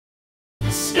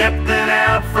stepping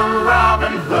out from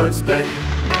Robin Hood's Bay,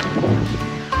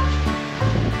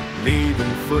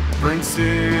 leaving footprints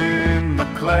in the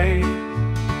clay.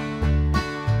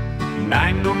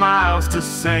 90 miles to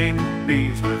St.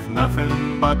 Bees with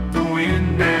nothing but the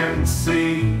wind and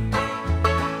sea.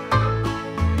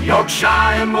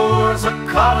 Yorkshire moors are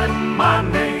calling my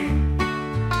name,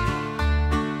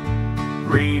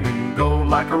 green and gold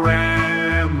like a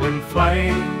rambling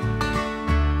flame.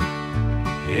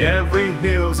 Every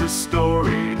hill's a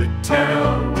story to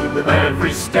tell, with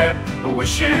every step a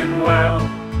wishing well.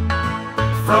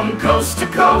 From coast to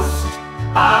coast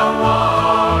I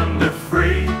wander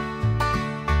free,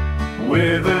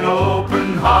 with an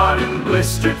open heart and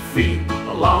blistered feet.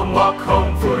 A long walk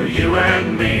home for you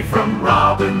and me, from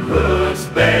Robin Hood's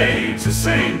Bay to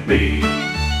St. Bees.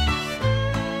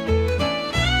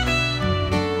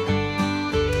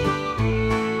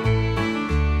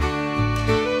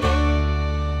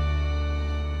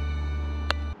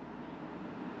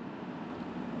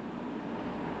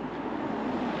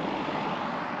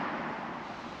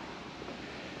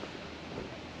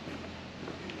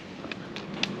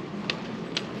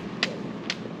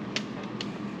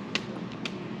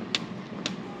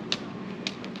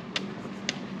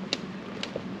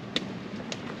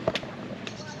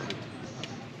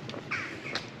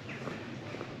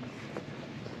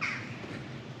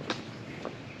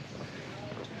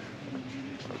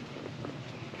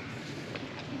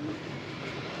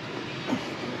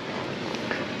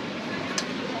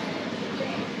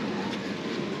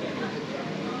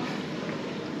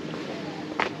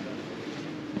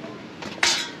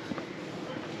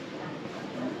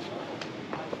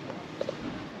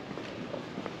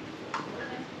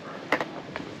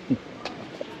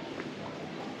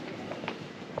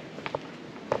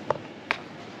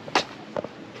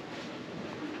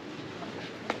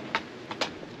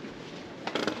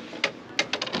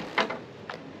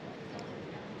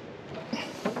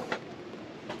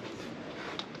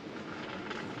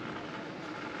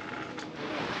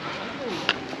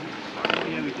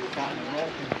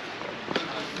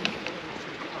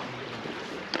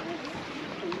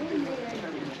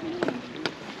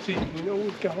 See, we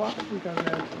always go up, we go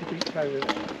around to the beach over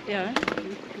there. Yeah.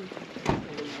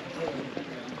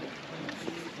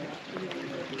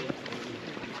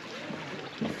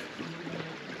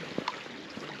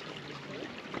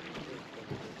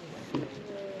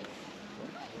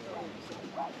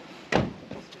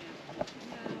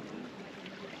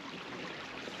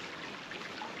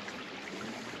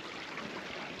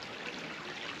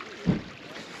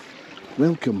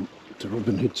 Welcome to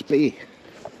Robin Hood's Bay,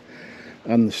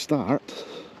 and the start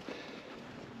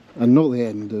and not the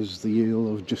end, as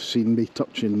you'll have just seen me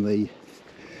touching the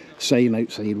sign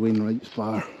outside Wainwright's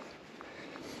bar.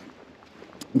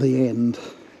 The end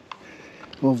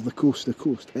of the coast to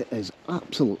coast. It is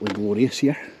absolutely glorious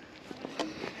here,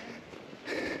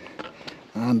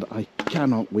 and I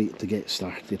cannot wait to get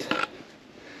started.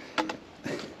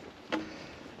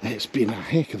 It's been a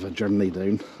heck of a journey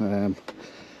down.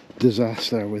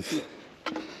 Disaster with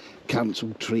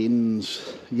cancelled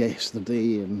trains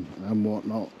yesterday and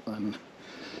whatnot, and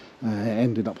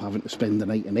ended up having to spend the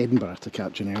night in Edinburgh to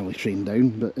catch an early train down,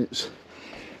 but it's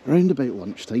around about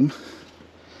lunchtime.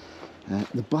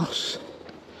 The bus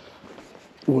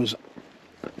was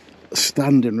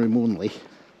standing room only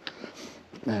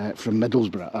from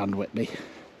Middlesbrough and Whitby,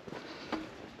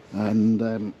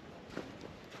 and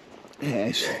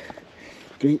it's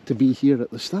great to be here at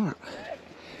the start.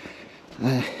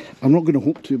 I'm not going to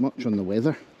hope too much on the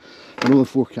weather. I know the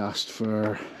forecast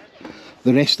for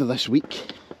the rest of this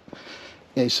week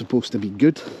is supposed to be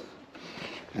good.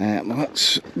 That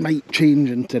might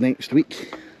change into next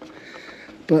week,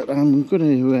 but I'm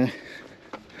going to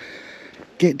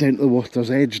get down to the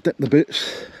water's edge, dip the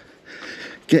boots,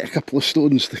 get a couple of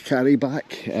stones to carry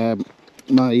back.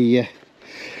 My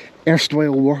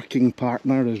erstwhile working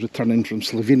partner is returning from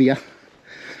Slovenia,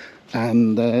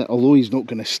 and although he's not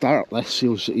going to start this,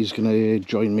 he's going to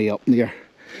join me up near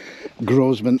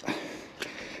Grosmont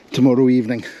tomorrow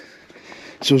evening.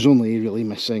 So he's only really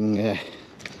missing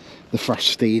the first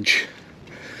stage.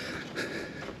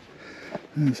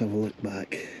 Let's have a look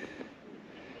back.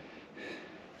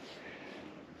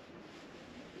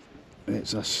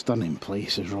 It's a stunning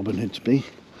place, is Robin Hood's Bay.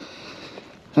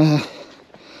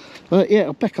 But yeah,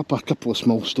 I'll pick up a couple of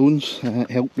small stones,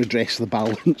 help redress the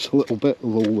balance a little bit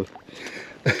of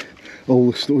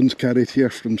all the stones carried here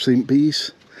from St.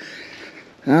 Bees,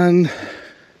 and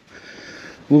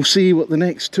we'll see what the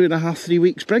next 2.5–3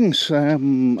 weeks brings. I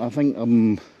think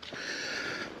I'm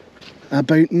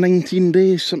about 19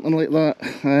 days, something like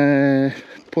that,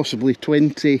 possibly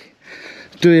 20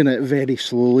 doing it very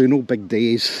slowly, no big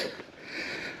days.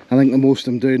 I think the most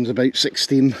I'm doing is about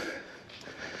 16.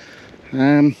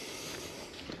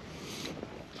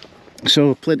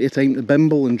 So plenty of time to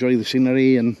bimble, enjoy the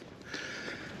scenery and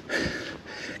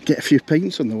get a few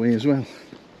pints on the way as well.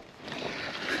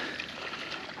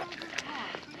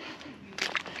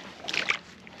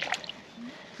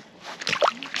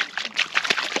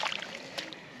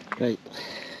 Right,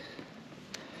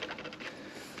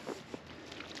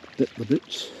 dip the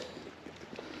boots.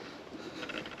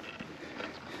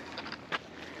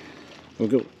 We'll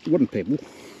go one pebble.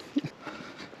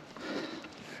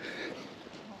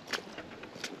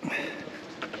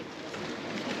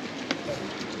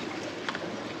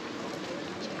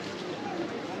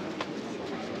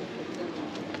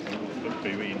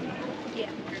 Yeah.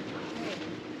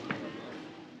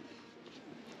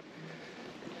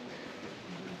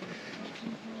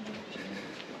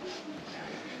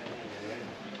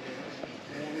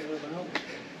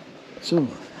 So,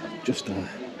 just a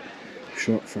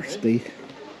short first day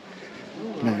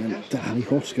to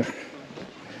Hawsker.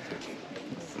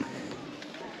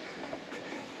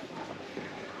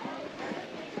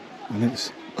 And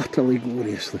it's utterly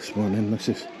glorious this morning. This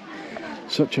is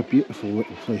such a beautiful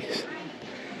little place.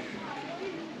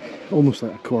 Almost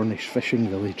like a Cornish fishing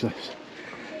village, this.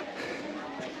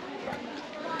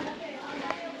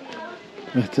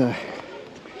 But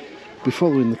we're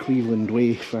following the Cleveland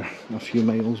Way for a few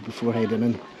miles before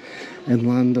heading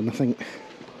inland, and I think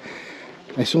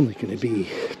it's only going to be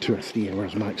 2 or 3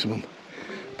 hours maximum,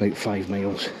 about 5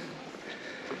 miles.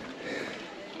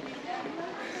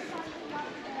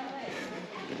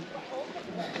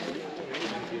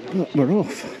 But we're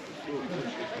off.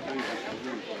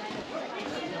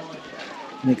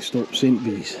 Next stop, St.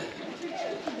 Bees.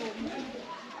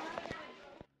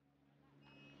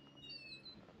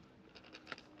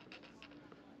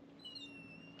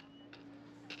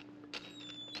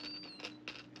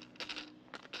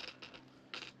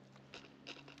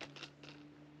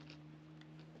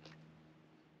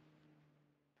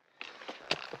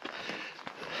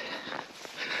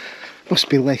 Must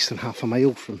be less than half a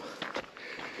mile from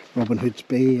Robin Hood's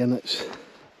Bay, and it's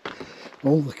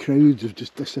all the crowds have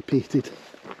just dissipated.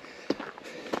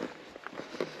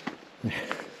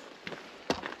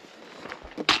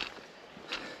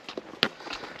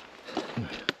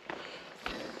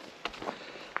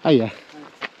 Hiya.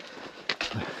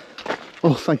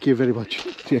 Oh, thank you very much.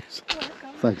 Cheers.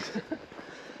 Thanks.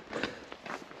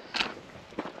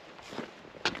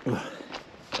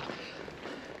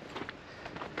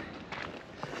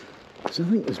 So I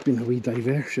think there's been a wee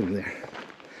diversion there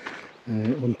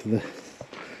onto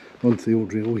the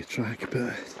old railway track,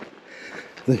 but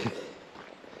the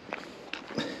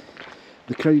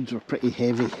crowds were pretty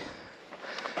heavy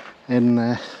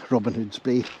in Robin Hood's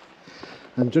Bay,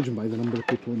 and judging by the number of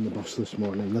people on the bus this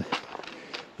morning,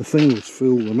 the thing was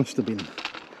full. There must have been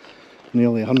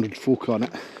nearly 100 folk on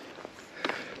it.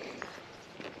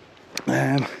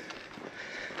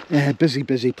 Yeah, busy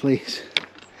place.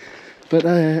 But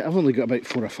I've only got about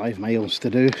 4 or 5 miles to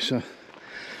do, so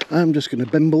I'm just going to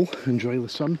bimble, enjoy the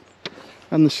sun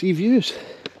and the sea views.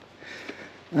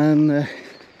 And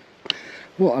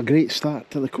what a great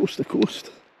start to the coast to coast.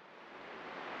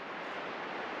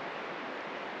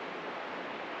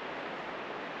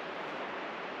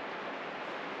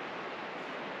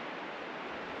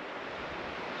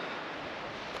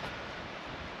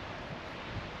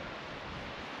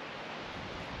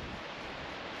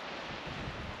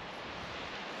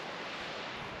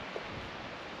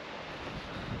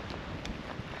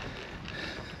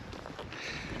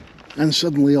 And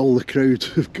suddenly all the crowds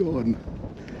have gone.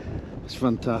 It's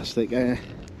fantastic.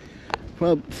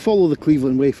 Well, follow the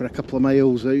Cleveland Way for a couple of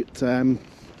miles out.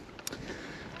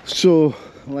 So,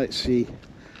 let's see.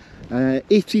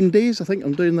 18 days I think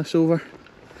I'm doing this over.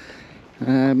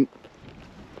 I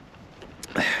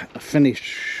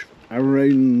finish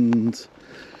around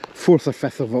 4th or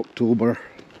 5th of October.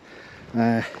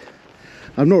 I'm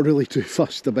not really too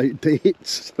fussed about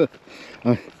dates.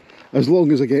 As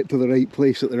long as I get to the right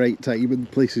place at the right time, and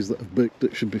the places that I've booked,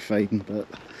 it should be fine. But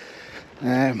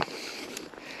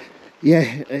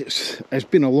yeah, it's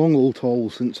been a long old haul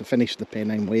since I finished the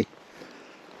Pennine Way.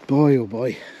 Boy oh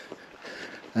boy.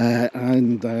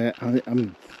 And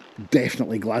I'm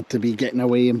definitely glad to be getting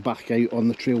away and back out on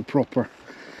the trail proper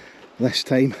this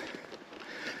time.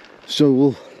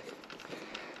 So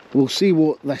we'll see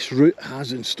what this route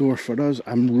has in store for us.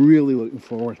 I'm really looking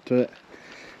forward to it,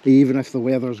 even if the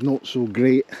weather's not so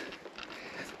great.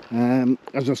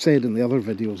 As I've said in the other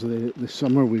videos, the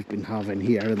summer we've been having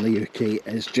here in the UK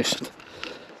has just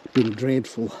been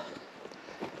dreadful.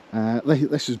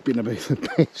 This has been about the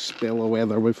best spell of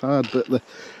weather we've had, but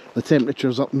the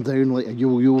temperature's up and down like a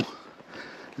yo-yo.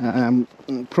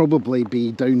 Probably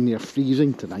be down near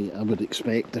freezing tonight, I would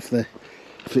expect, if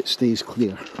it stays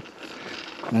clear.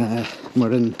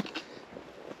 We're in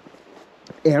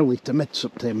early to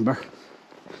mid-September.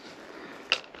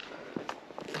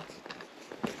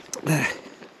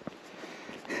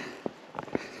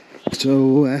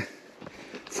 So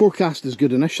forecast is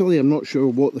good initially. I'm not sure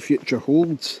what the future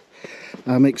holds.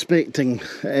 I'm expecting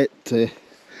it to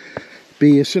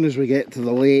be, as soon as we get to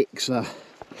the lakes, a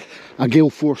gale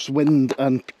force wind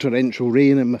and torrential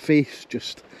rain in my face,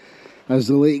 just as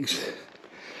the lakes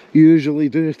usually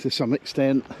do to some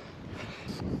extent.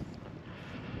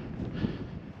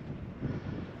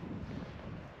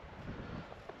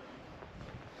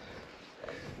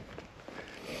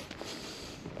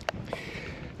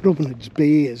 Robin Hood's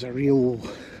Bay is a real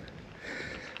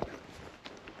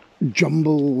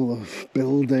jumble of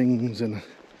buildings and a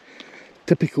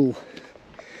typical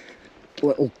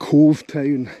little cove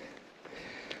town.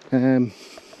 But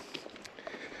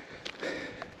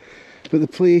the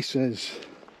place has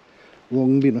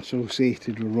long been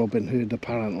associated with Robin Hood.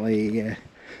 Apparently,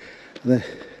 the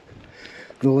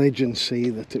legends say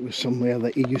that it was somewhere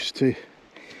that he used to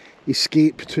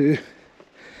escape to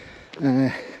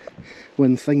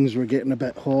when things were getting a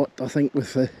bit hot. I think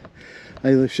with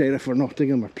either Sheriff of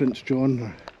Nottingham or Prince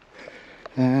John.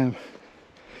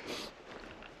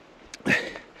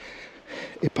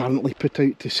 Apparently put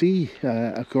out to sea,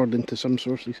 according to some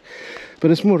sources,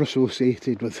 but it's more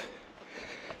associated with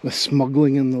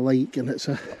smuggling and the like, and it's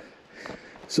a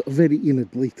sort of very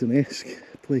Enid Blyton-esque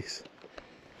place.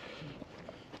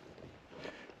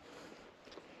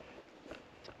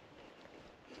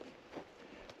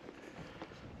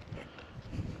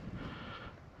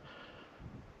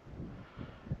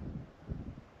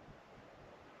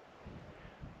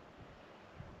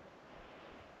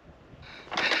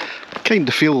 Kind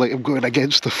of feel like I'm going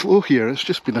against the flow here. It's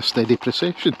just been a steady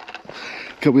procession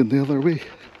coming the other way.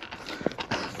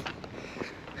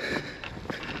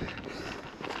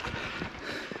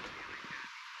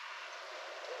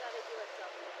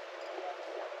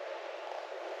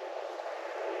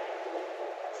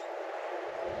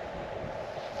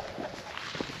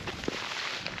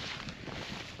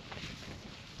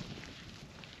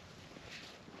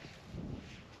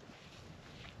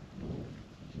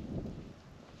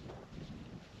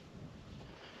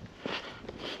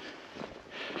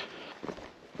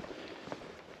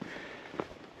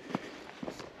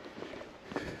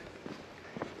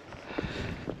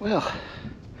 Well,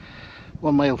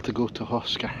 1 mile to go to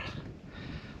Hawsker,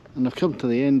 and I've come to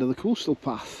the end of the coastal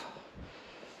path.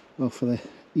 Well, for the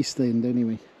east end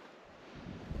anyway.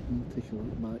 I'll take a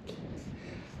look back.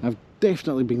 I've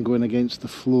definitely been going against the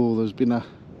flow. There's been a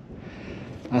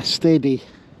steady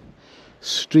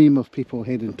stream of people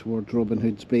heading towards Robin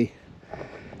Hood's Bay.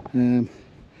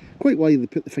 Quite why they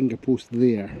put the finger post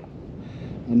there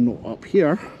and not up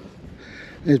here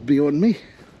is beyond me.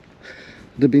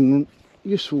 They've been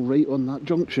useful right on that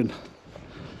junction.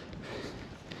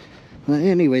 But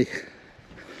anyway,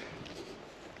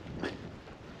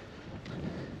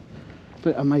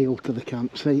 about a mile to the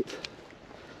campsite.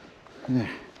 There.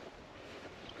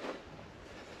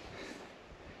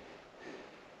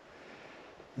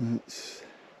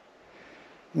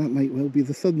 That might well be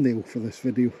the thumbnail for this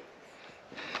video.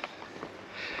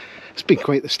 It's been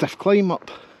quite the stiff climb up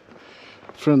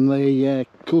from the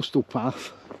coastal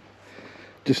path,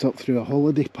 just up through a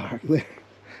holiday park there.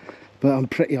 But I'm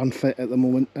pretty unfit at the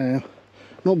moment.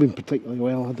 Not been particularly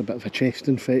well. I had a bit of a chest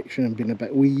infection and been a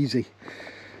bit wheezy.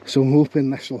 So I'm hoping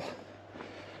this will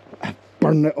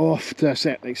burn it off to a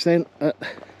certain extent. Out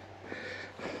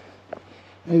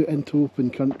into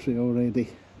open country already.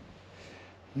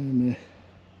 And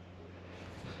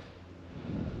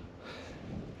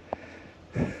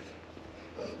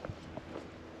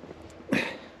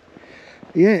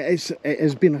yeah, it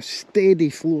has been a steady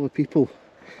flow of people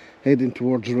heading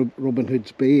towards Robin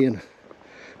Hood's Bay, and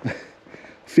I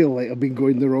feel like I've been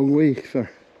going the wrong way for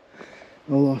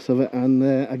a lot of it, and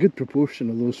a good proportion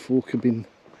of those folk have been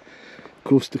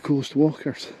coast to coast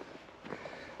walkers.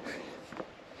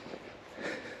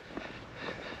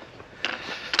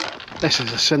 This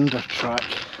is a cinder track,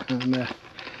 and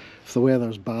if the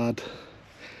weather's bad,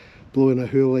 blowing a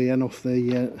hoolie in off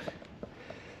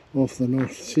the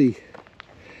North Sea,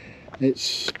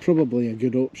 it's probably a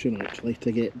good option actually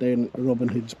to get down Robin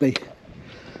Hood's Bay.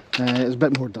 It's a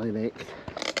bit more direct.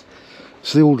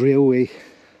 It's the old railway,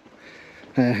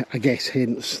 I guess,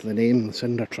 hence the name, the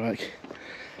cinder track.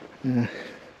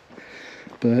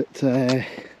 But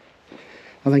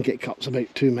I think it cuts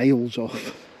about 2 miles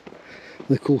off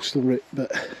the coastal route,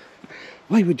 but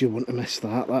why would you want to miss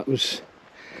that? That was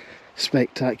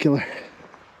spectacular.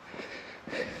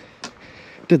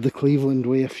 Did the Cleveland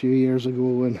Way a few years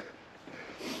ago,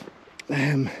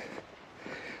 and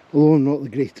although I'm not the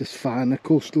greatest fan of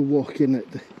coastal walking,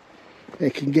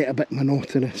 it can get a bit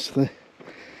monotonous.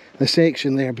 The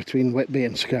section there between Whitby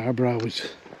and Scarborough was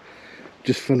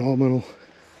just phenomenal.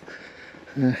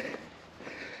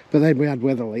 But then we had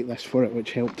weather like this for it,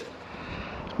 which helped.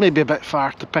 Maybe a bit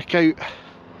far to pick out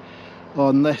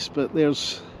on this, but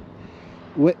there's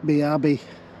Whitby Abbey,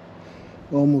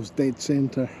 almost dead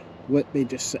centre. Whitby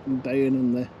just sitting down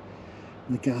in the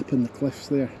gap in the cliffs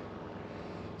there.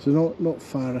 So not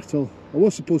far at all. I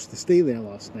was supposed to stay there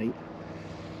last night.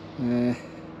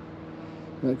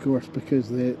 But of course, because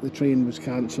the train was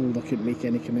cancelled, I couldn't make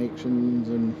any connections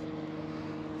and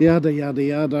yada yada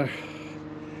yada.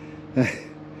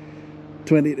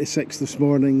 20 to 6 this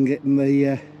morning, getting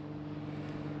the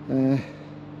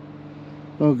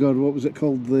oh god, what was it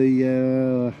called?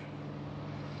 The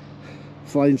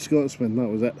Flying Scotsman, that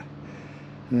was it.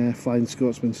 Flying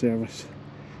Scotsman service,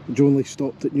 which only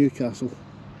stopped at Newcastle.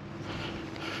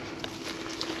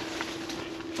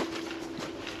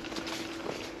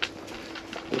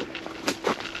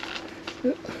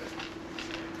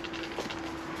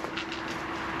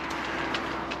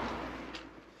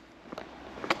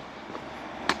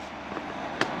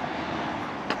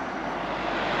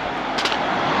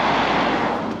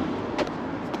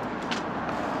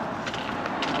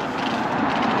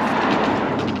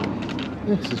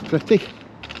 This is pretty.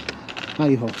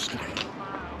 Hi Hawsker.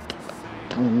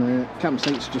 And the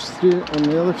campsite's just through on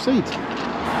the other side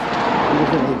of the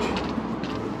village.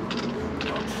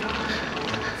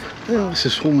 Well, this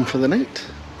is home for the night.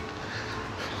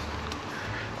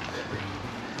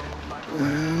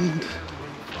 And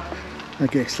I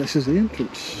guess this is the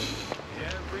entrance.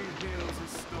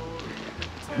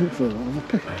 Hopefully they'll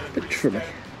have a pitch for me.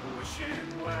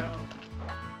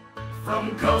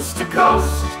 From coast to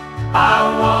coast, I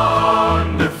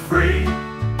wander free,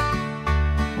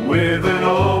 with an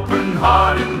open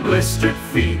heart and blistered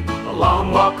feet. A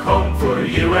long walk home for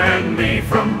you and me,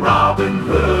 from Robin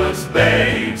Hood's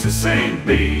Bay to St.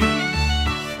 Bede.